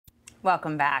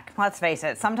Welcome back. Let's face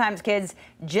it, sometimes kids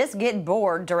just get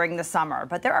bored during the summer,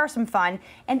 but there are some fun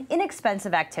and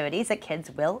inexpensive activities that kids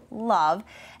will love,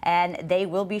 and they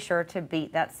will be sure to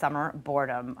beat that summer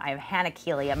boredom. I have Hannah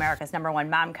Keeley, America's #1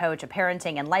 mom coach, a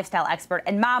parenting and lifestyle expert,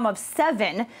 and mom of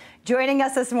 7, joining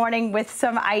us this morning with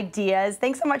some ideas.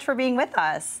 Thanks so much for being with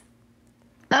us.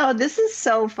 Oh, this is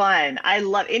so fun. I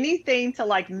love anything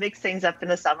to mix things up in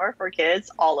the summer for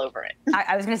kids, all over it.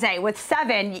 I was going to say, with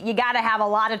 7, you got to have a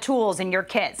lot of tools in your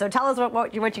kit. So tell us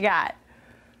what you got.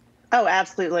 Oh,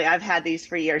 absolutely. I've had these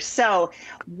for years. So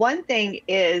one thing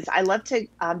is I love to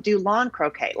do lawn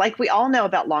croquet. Like we all know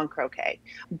about lawn croquet,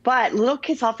 but little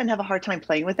kids often have a hard time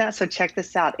playing with that. So check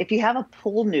this out. If you have a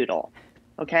pool noodle,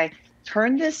 okay,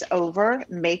 turn this over,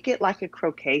 make it like a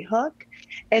croquet hook,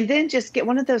 and then just get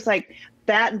one of those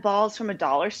bat and balls from a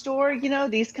dollar store,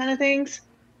 these kind of things.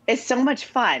 It's so much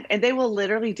fun. And they will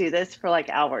literally do this for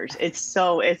hours. It's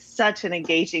such an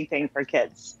engaging thing for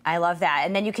kids. I love that.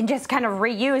 And then you can just kind of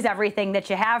reuse everything that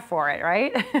you have for it,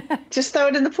 right? Just throw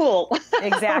it in the pool.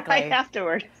 Exactly. Right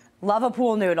afterward. Love a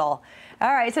pool noodle.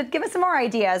 All right, so give us some more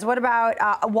ideas. What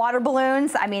about water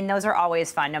balloons? I mean, those are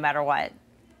always fun no matter what.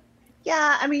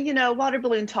 Yeah, I mean, water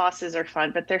balloon tosses are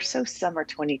fun, but they're so summer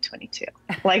 2022.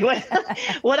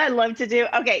 What I love to do,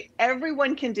 okay,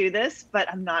 everyone can do this, but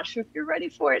I'm not sure if you're ready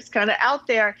for it. It's kind of out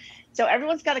there. So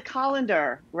everyone's got a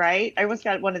colander, right? Everyone's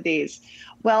got one of these.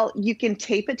 Well, you can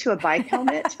tape it to a bike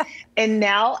helmet. And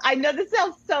now, I know this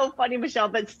sounds so funny, Michelle,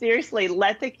 but seriously,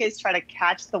 let the kids try to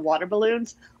catch the water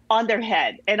balloons on their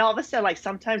head. And all of a sudden,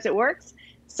 sometimes it works.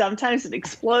 Sometimes it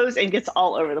explodes and gets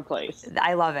all over the place.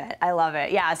 I love it. I love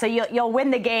it. Yeah. So you'll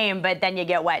win the game, but then you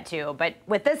get wet too. But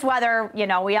with this weather,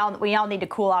 we all need to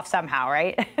cool off somehow,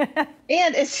 right?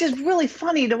 And it's just really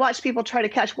funny to watch people try to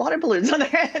catch water balloons on their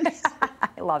heads.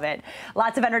 I love it.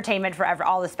 Lots of entertainment for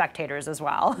all the spectators as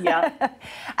well. Yeah.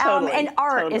 Totally, and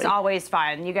art is always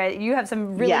fun. You have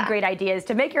some really great ideas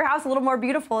to make your house a little more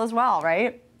beautiful as well,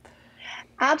 right?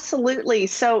 Absolutely.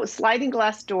 So sliding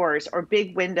glass doors or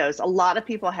big windows, a lot of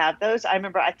people have those. I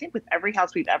remember, I think with every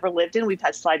house we've ever lived in, we've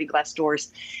had sliding glass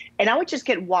doors. And I would just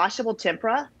get washable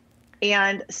tempera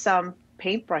and some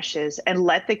paintbrushes and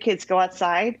let the kids go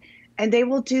outside. And they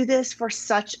will do this for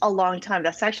such a long time.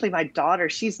 That's actually my daughter.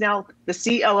 She's now the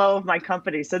COO of my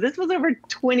company. So this was over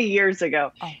 20 years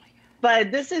ago. Oh my.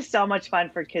 But this is so much fun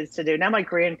for kids to do. Now my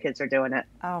grandkids are doing it.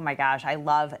 Oh my gosh, I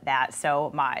love that so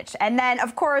much. And then,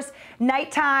 of course,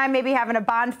 nighttime, maybe having a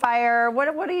bonfire. What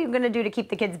are you going to do to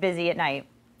keep the kids busy at night?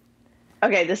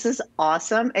 Okay, this is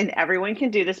awesome. And everyone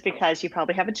can do this because you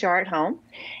probably have a jar at home.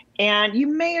 And you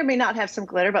may or may not have some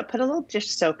glitter, but put a little dish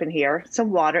soap in here,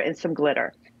 some water, and some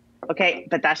glitter. Okay,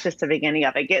 but that's just the beginning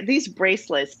of it. Get these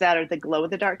bracelets that are the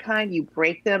glow-in-the-dark kind. You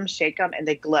break them, shake them, and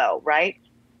they glow, right?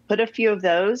 Put a few of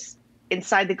those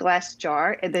inside the glass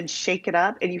jar and then shake it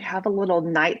up and you have a little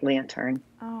night lantern.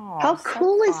 Oh, how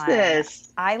cool is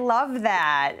this? I love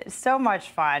that. So much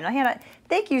fun. Hannah,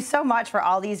 thank you so much for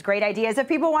all these great ideas. If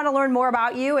people want to learn more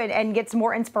about you and get some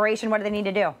more inspiration, what do they need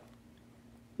to do?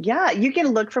 Yeah, you can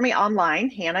look for me online,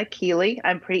 Hannah Keeley.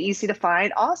 I'm pretty easy to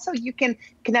find. Also, you can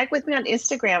connect with me on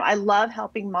Instagram. I love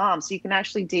helping moms. So you can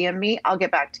actually DM me. I'll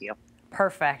get back to you.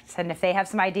 Perfect. And if they have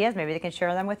some ideas, maybe they can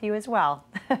share them with you as well.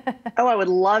 Oh, I would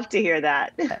love to hear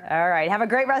that. All right. Have a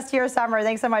great rest of your summer.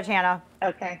 Thanks so much, Hannah.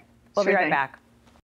 Okay. We'll be right back.